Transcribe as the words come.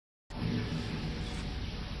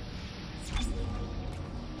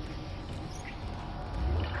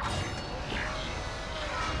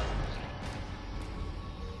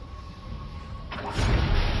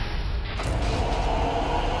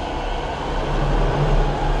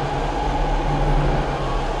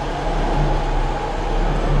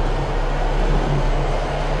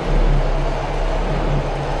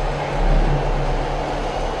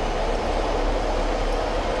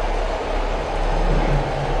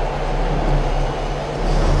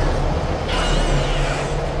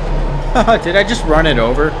Did I just run it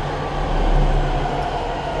over?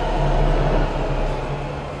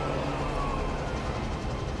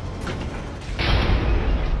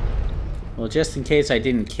 Well, just in case I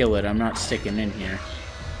didn't kill it, I'm not sticking in here.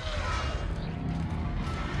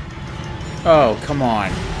 Oh, come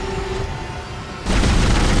on.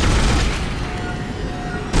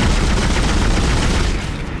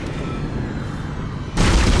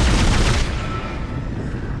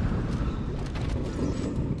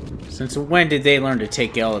 Since when did they learn to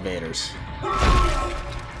take elevators?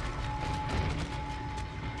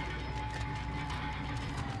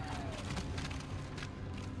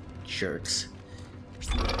 Jerks.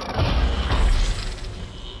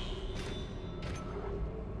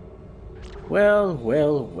 Well,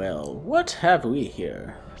 well, well. What have we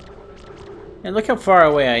here? And look how far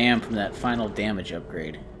away I am from that final damage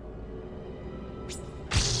upgrade.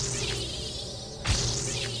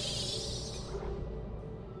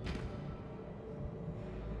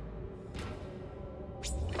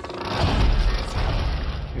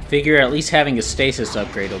 I figure at least having a stasis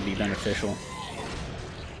upgrade will be beneficial.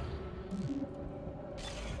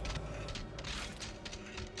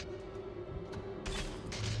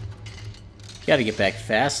 Gotta get back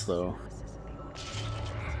fast, though.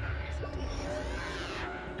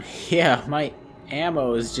 Yeah, my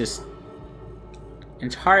ammo is just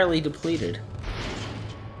entirely depleted.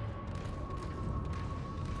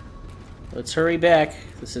 Let's hurry back.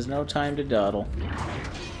 This is no time to dawdle.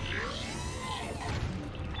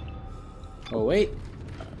 Oh, wait.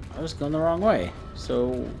 I was going the wrong way.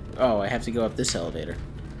 So... oh, I have to go up this elevator.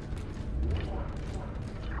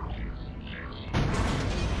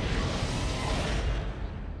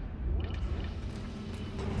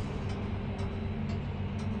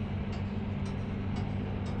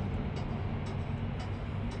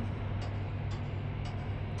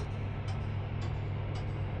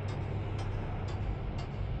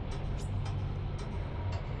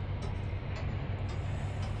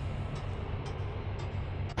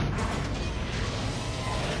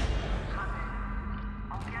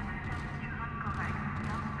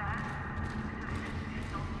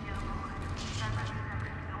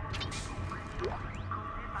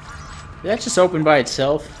 Did that just open by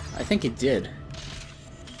itself? I think it did.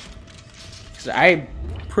 'Cause I'm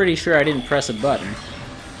pretty sure I didn't press a button.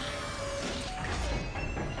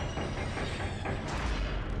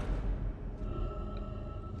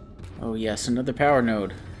 Oh yes, another power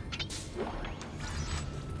node.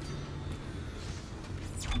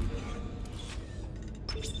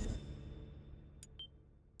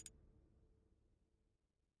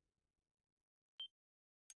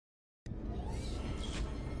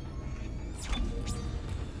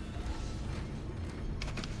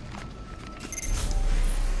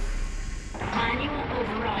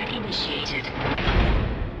 Initiated.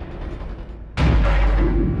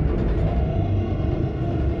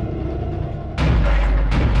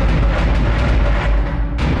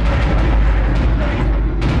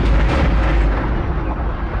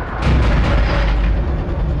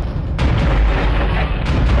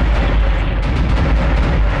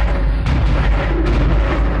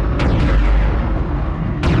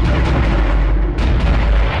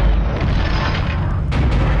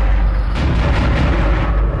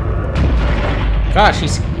 Gosh,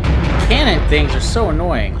 these cannon things are so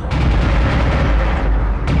annoying. Or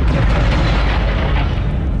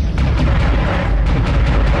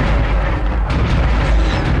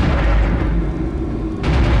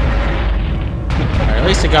at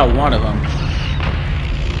least I got one of them.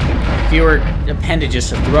 Fewer appendages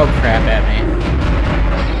to throw crap at me.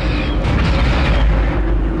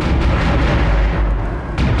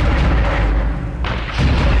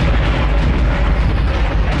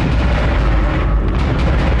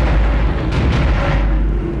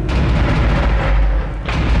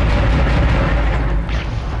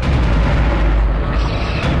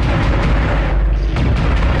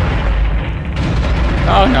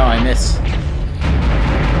 Oh no, I missed.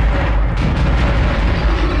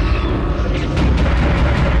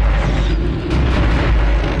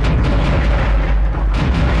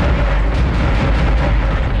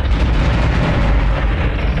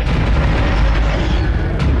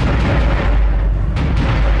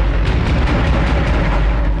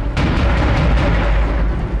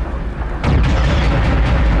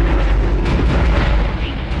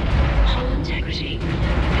 Hull integrity below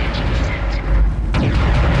 50%.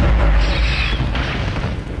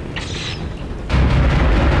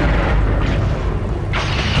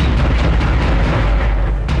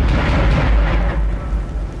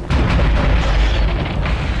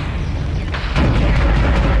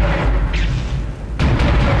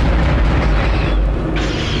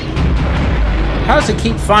 How does it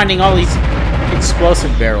keep finding all these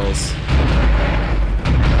explosive barrels?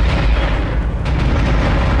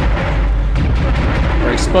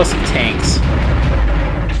 Or explosive tanks?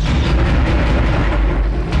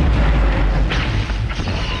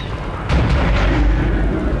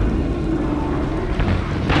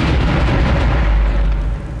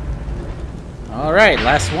 Alright,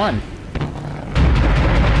 last one.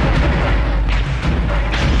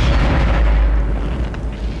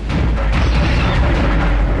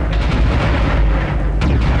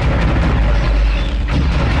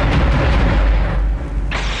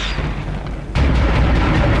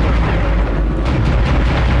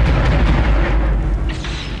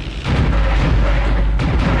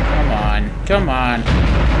 Come on.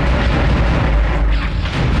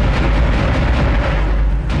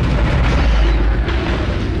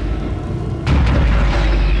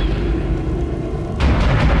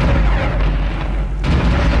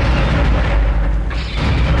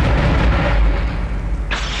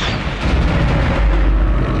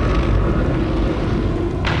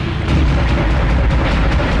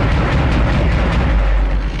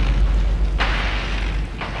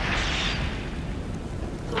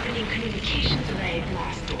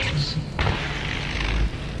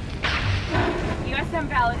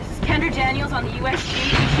 On the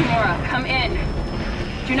USG Ishimura, come in.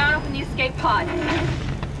 Do not open the escape pod.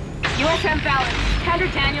 USM Valor, Commander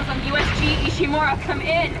Daniels on USG Ishimura, come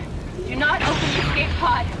in. Do not open the escape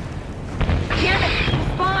pod. Damn it,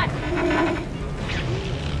 respond.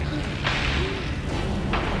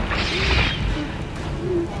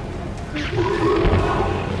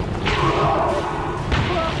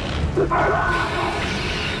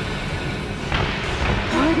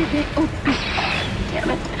 Why did they open? Damn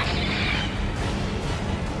it.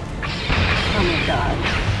 Oh my god.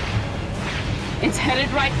 It's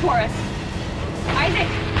headed right for us. Isaac!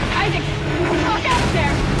 Isaac! Look out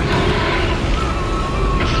there!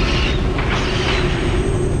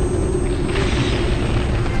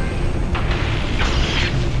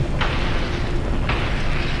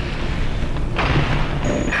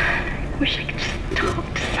 I wish I could just talk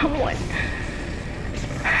to someone.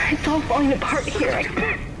 It's all falling apart here.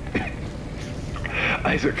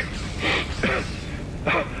 Isaac!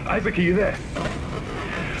 Isaac, are you there?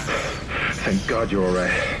 Thank God you're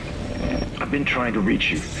alright. I've been trying to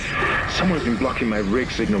reach you. Someone's been blocking my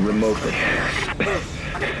rig signal remotely.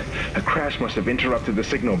 A crash must have interrupted the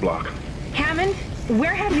signal block. Hammond,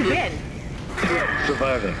 where have you been?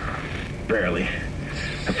 Surviving. Barely.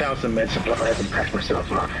 I found some med supplies and patched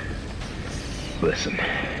myself up. Listen.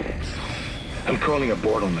 I'm calling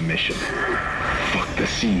aboard on the mission. Fuck the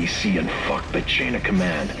CEC and fuck the chain of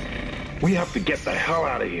command. We have to get the hell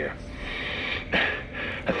out of here.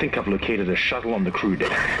 I think I've located a shuttle on the crew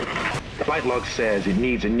deck. Flight log says it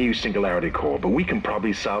needs a new singularity core, but we can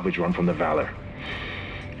probably salvage one from the Valor.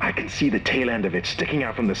 I can see the tail end of it sticking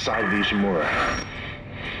out from the side of the Ishimura.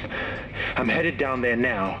 I'm headed down there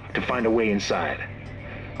now to find a way inside.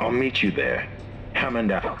 I'll meet you there.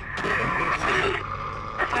 Hammond out.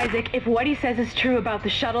 Isaac, if what he says is true about the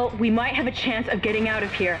shuttle, we might have a chance of getting out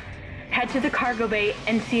of here. Head to the cargo bay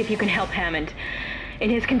and see if you can help Hammond. In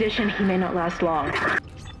his condition, he may not last long.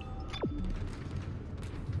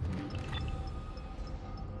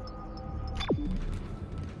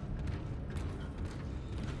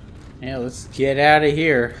 Yeah, let's get out of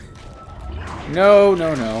here. No,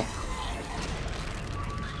 no, no.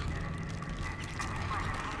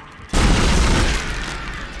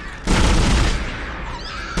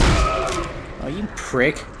 Oh, you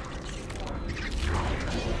prick.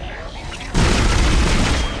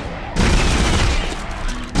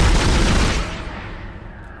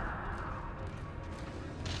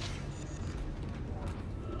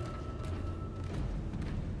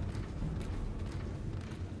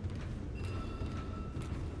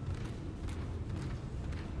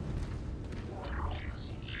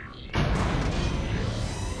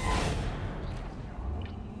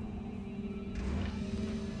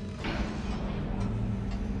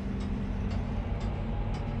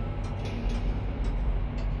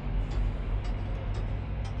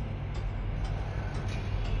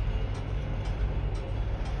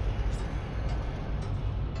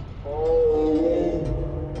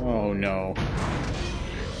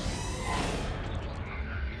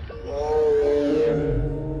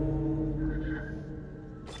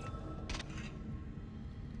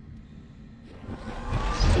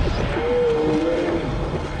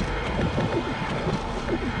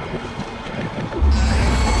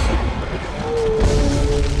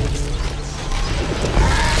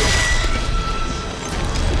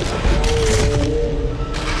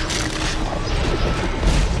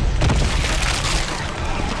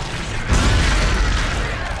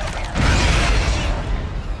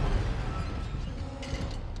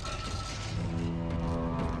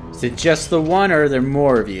 Is it just the one, or are there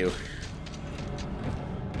more of you?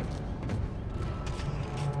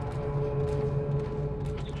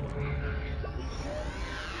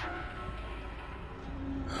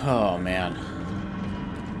 Oh, man.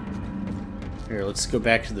 Here, let's go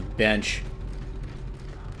back to the bench.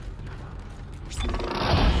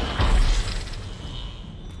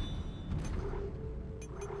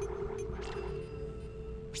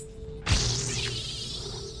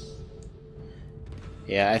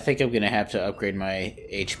 Yeah, I think I'm gonna have to upgrade my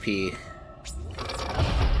HP.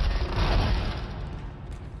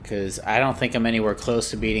 Because I don't think I'm anywhere close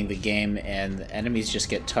to beating the game, and the enemies just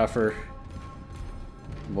get tougher.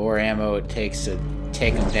 More ammo it takes to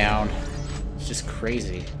take them down. It's just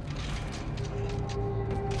crazy.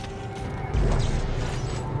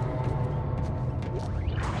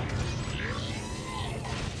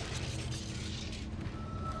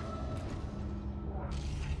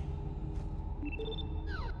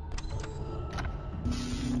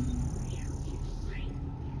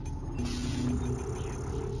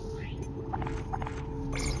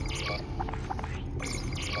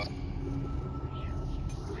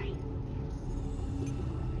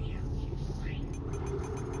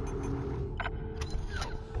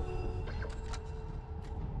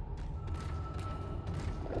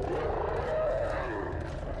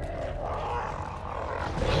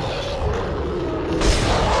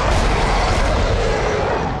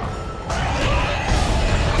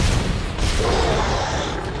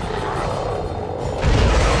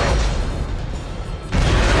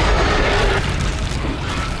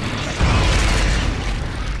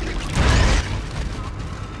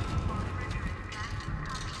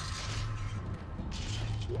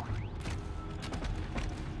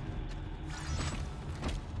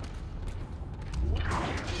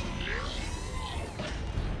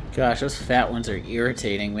 Gosh, those fat ones are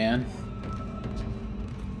irritating, man.